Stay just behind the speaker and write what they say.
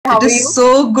How It are is you?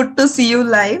 so good to see you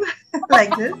live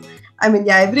like this. I mean,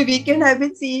 yeah, every weekend I've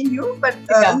been seeing you, but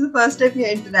this Yeah. is the first time we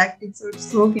are interacting, so it's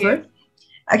so Yes. good.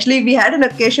 Actually, we had an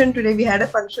occasion today. We had a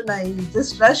function. I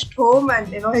just rushed home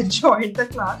and I joined the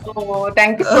class. Oh,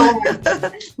 thank you so Uh,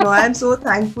 much. no, I'm so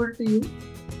thankful to you.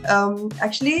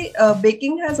 Actually,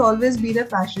 baking has always been a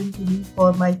passion to me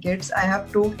for my kids. I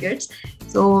have two kids,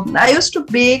 so I used to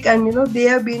bake, and they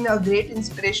have been a great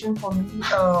inspiration for me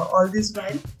all this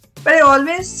while. But I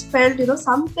always felt,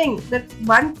 something, that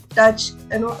one touch,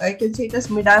 I can say it as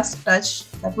Midas touch,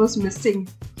 that was missing.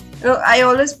 I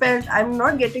always felt I'm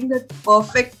not getting that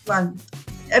perfect one.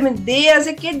 I mean, they as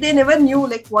a kid, they never knew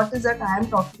like what is that I am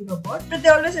talking about. But they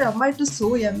always said, Amma, it is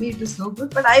so yummy, it is so good.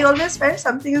 But I always felt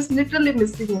something is literally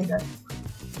missing in that.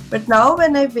 But now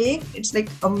when I bake, it's like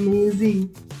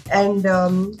amazing. And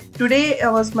today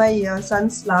was my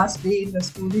son's last day in the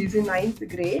school. He's in 9th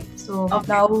grade. So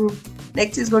Okay. now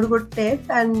next he's going to go to 10th,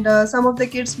 and some of the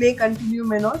kids may continue,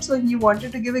 may not. So he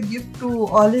wanted to give a gift to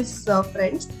all his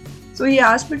friends. So he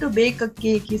asked me to bake a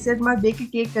cake. He said, "Ma, bake a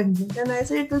cake and give." And I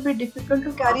said, it will be difficult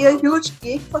to carry a huge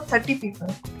cake for 30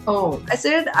 people. Oh, I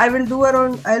said, I'll do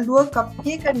a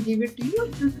cupcake and give it to you.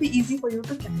 It will be easy for you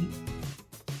to carry.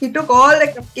 He took all the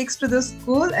cupcakes to the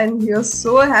school and he was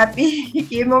so happy. He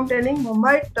came home telling,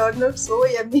 Mama, it turned out so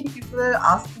yummy. People were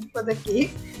asking for the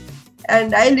cake.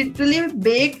 And I literally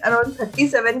baked around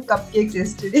 37 cupcakes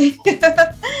yesterday.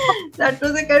 That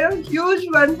was a kind of huge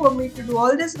one for me to do.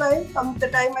 All this while, from the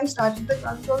time I started the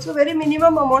class, also very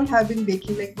minimum amount have been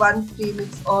baking, like 1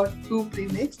 premix or 2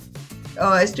 premix.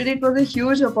 Yesterday it was a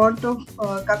huge amount of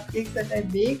cupcakes that I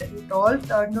baked, and it all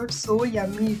turned out so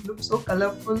yummy. It looked so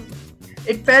colorful.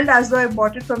 It felt as though I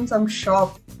bought it from some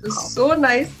shop. It was so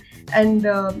nice. And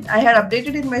I had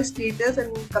updated in my status,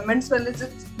 and comments were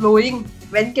just flowing.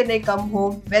 When can I come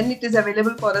home? When it is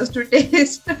available for us to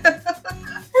taste?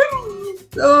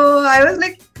 So I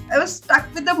was stuck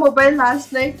with the mobile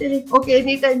last night, telling, okay,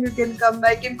 anytime you can come,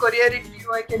 I can courier it to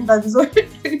you, I can dunzo it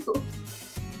to you.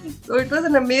 So it was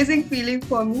an amazing feeling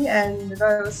for me, and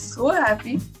I was so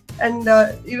happy. And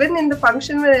even in the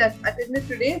function where I attended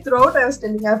today, throughout I was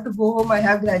telling, I have to go home, I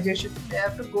have graduation today, I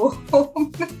have to go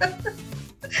home.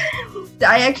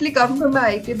 I actually come from an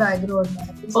IT background.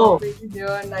 I'm a software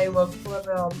engineer, and I worked for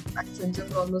Accenture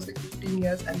for almost like 15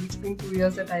 years, and it's been 2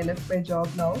 years that I left my job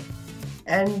now.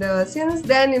 And since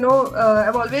then,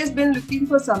 I've always been looking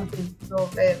for something. So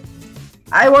where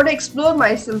I want to explore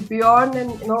myself beyond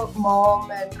an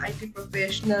mom and IT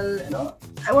professional.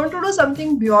 I want to do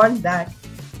something beyond that.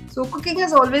 So cooking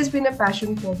has always been a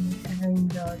passion for me,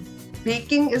 and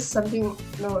baking is something.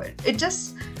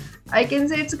 I can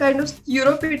say it's kind of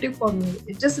therapeutic for me.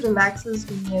 It just relaxes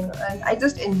me, and I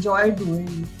just enjoy doing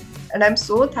it. And I'm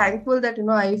so thankful that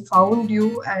I found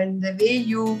you, and the way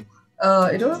you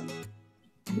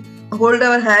hold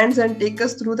our hands and take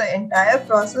us through the entire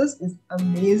process is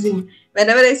amazing.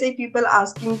 Whenever I see people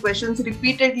asking questions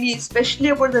repeatedly, especially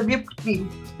about the whipped cream,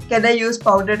 can I use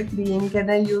powdered cream? Can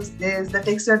I use this? The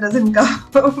texture doesn't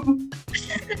come.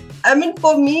 I mean,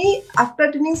 for me, after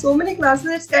attending so many classes,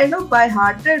 it's kind of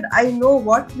by-hearted. I know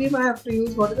what cream I have to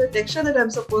use, what is the texture that I'm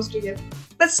supposed to get.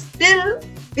 But still,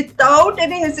 without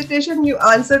any hesitation, you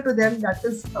answer to them. That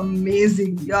is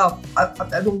amazing. Yeah,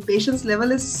 I mean, patience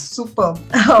level is super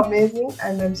amazing,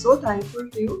 and I'm so thankful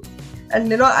to you.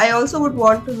 And I also would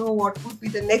want to know what would be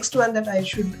the next one that I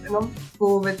should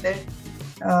go with it.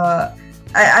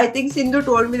 I think Sindhu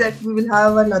told me that we will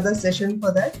have another session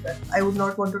for that, but I would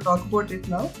not want to talk about it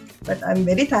now. But I'm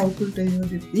very thankful to you,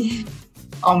 Dipti.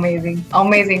 amazing.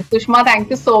 Amazing. Sushma, thank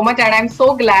you so much. And I'm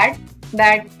so glad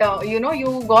that,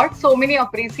 you got so many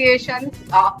appreciations.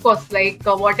 Of course, like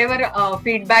whatever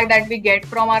feedback that we get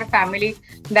from our family,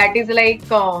 that is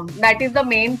that is the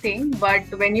main thing. But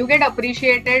when you get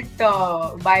appreciated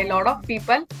by a lot of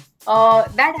people,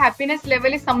 that happiness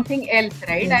level is something else,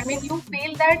 right? Yes. I mean, you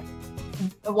feel that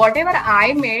whatever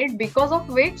I made, because of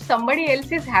which somebody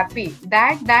else is happy,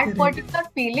 that Correct. particular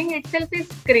feeling itself is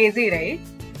crazy, right?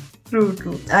 True.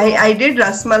 I did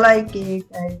rasmalai cake.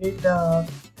 I did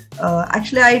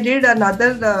actually I did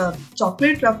another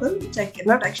chocolate truffle, which I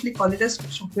cannot actually call it as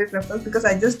chocolate truffle because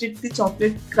I just did the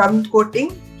chocolate crumb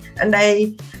coating, and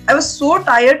I was so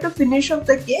tired to finish off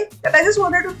the cake that I just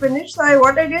wanted to finish. So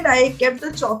I kept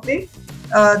the chocolate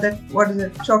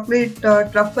chocolate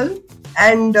truffle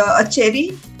and a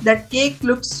cherry. That cake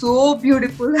looked so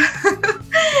beautiful.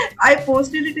 I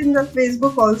posted it in the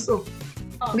Facebook also.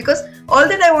 Because all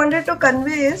that I wanted to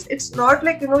convey is, it's not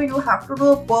like you have to do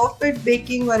a perfect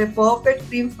baking or a perfect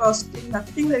cream frosting,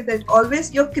 nothing like that.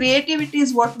 Always your creativity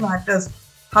is what matters.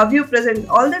 how you present.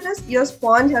 All that is, your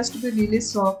sponge has to be really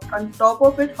soft. On top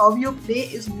of it, how you play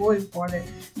is more important.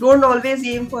 Don't always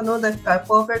aim for no that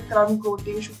perfect crumb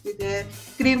coating should be there,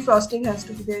 cream frosting has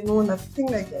to be there. No, nothing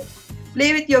like that.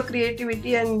 Play with your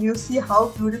creativity and you see how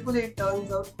beautiful it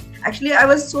turns out. Actually, I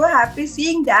was so happy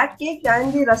seeing that cake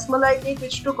and the rasmalai cake,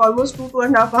 which took almost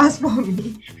 2.5 hours for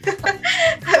me.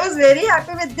 I was very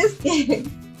happy with this cake.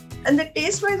 And the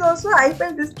taste wise also, I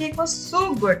felt this cake was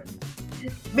so good.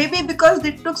 Maybe because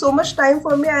it took so much time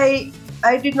for me,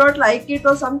 I did not like it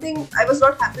or something. I was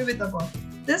not happy with about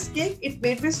this cake. It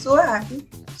made me so happy.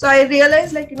 So I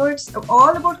realized, like, it's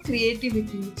all about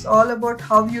creativity. It's all about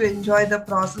how you enjoy the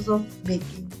process of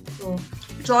baking. So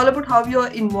it's all about how you're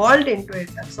involved into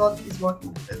it. That's all is what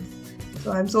matters.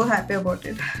 So I'm so happy about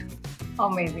it.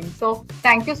 Amazing. So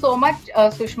thank you so much,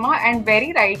 Sushma, and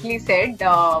very rightly said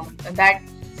that,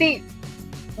 see,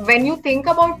 when you think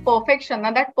about perfection,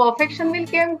 now that perfection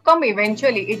will come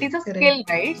eventually. It is a skill,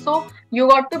 right? So you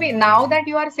got to be, now that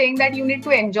you are saying that you need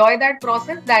to enjoy that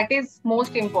process, that is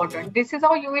most important. This is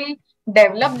how you will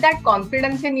develop that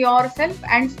confidence in yourself,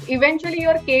 and eventually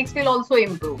your cakes will also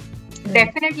improve.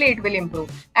 Definitely it will improve.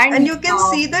 And you can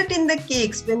see that in the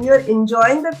cakes. When you're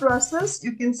enjoying the process,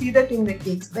 you can see that in the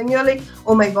cakes. When you're like,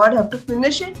 oh my god, I have to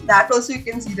finish it, that also you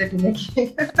can see that in the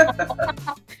cake.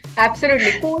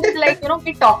 Absolutely. Food is like,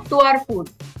 we talk to our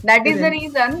food. That is the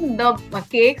reason the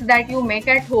cakes that you make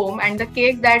at home and the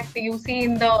cakes that you see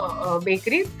in the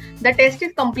bakeries, the taste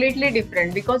is completely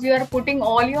different, because you are putting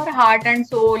all your heart and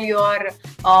soul, your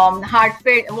heart,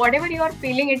 whatever you are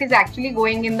feeling, it is actually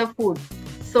going in the food.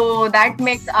 So that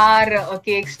makes our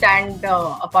cake stand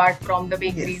apart from the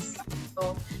bakeries. Yes.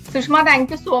 So Sushma, thank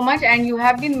you so much, and you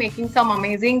have been making some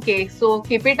amazing cakes. So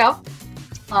keep it up.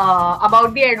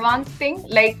 About the advanced thing,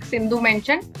 like Sindhu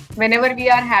mentioned, whenever we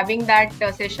are having that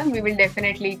session, we will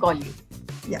definitely call you.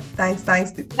 Yeah, thanks.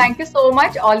 Thank you so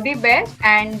much. All the best.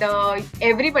 And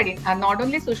everybody, not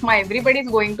only Sushma, everybody is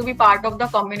going to be part of the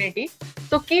community.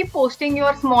 So keep posting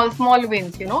your small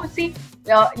wins. See,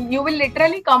 you will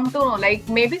literally come to know, like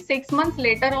maybe 6 months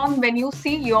later on, when you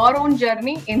see your own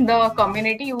journey in the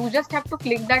community, you just have to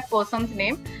click that person's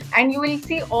name and you will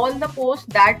see all the posts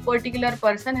that particular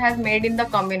person has made in the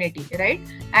community, right?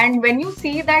 And when you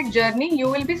see that journey, you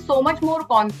will be so much more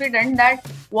confident that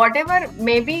whatever,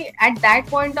 maybe at that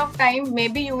point of time,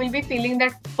 maybe you will be feeling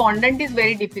that fondant is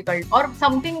very difficult or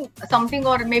something,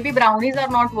 or maybe brownies are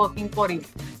not working for you.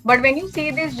 But when you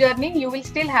see this journey, you will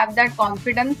still have that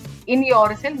confidence in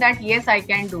yourself that yes, I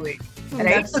can do it. Right?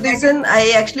 That's the reason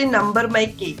I actually number my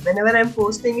cake. Whenever I'm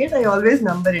posting it, I always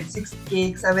number it. 6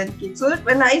 cakes, 7 cakes. So that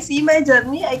when I see my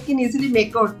journey, I can easily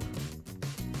make out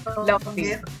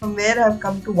from where I've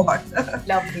come to what.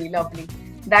 Lovely.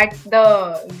 That's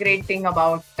the great thing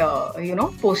about,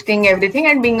 posting everything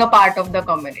and being a part of the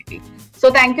community. So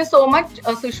thank you so much,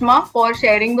 Sushma, for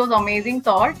sharing those amazing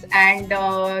thoughts, and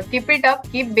keep it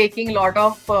up, keep baking a lot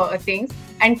of things,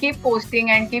 and keep posting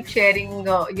and keep sharing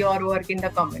your work in the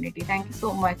community. Thank you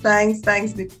so much. Thanks,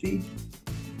 Dipti.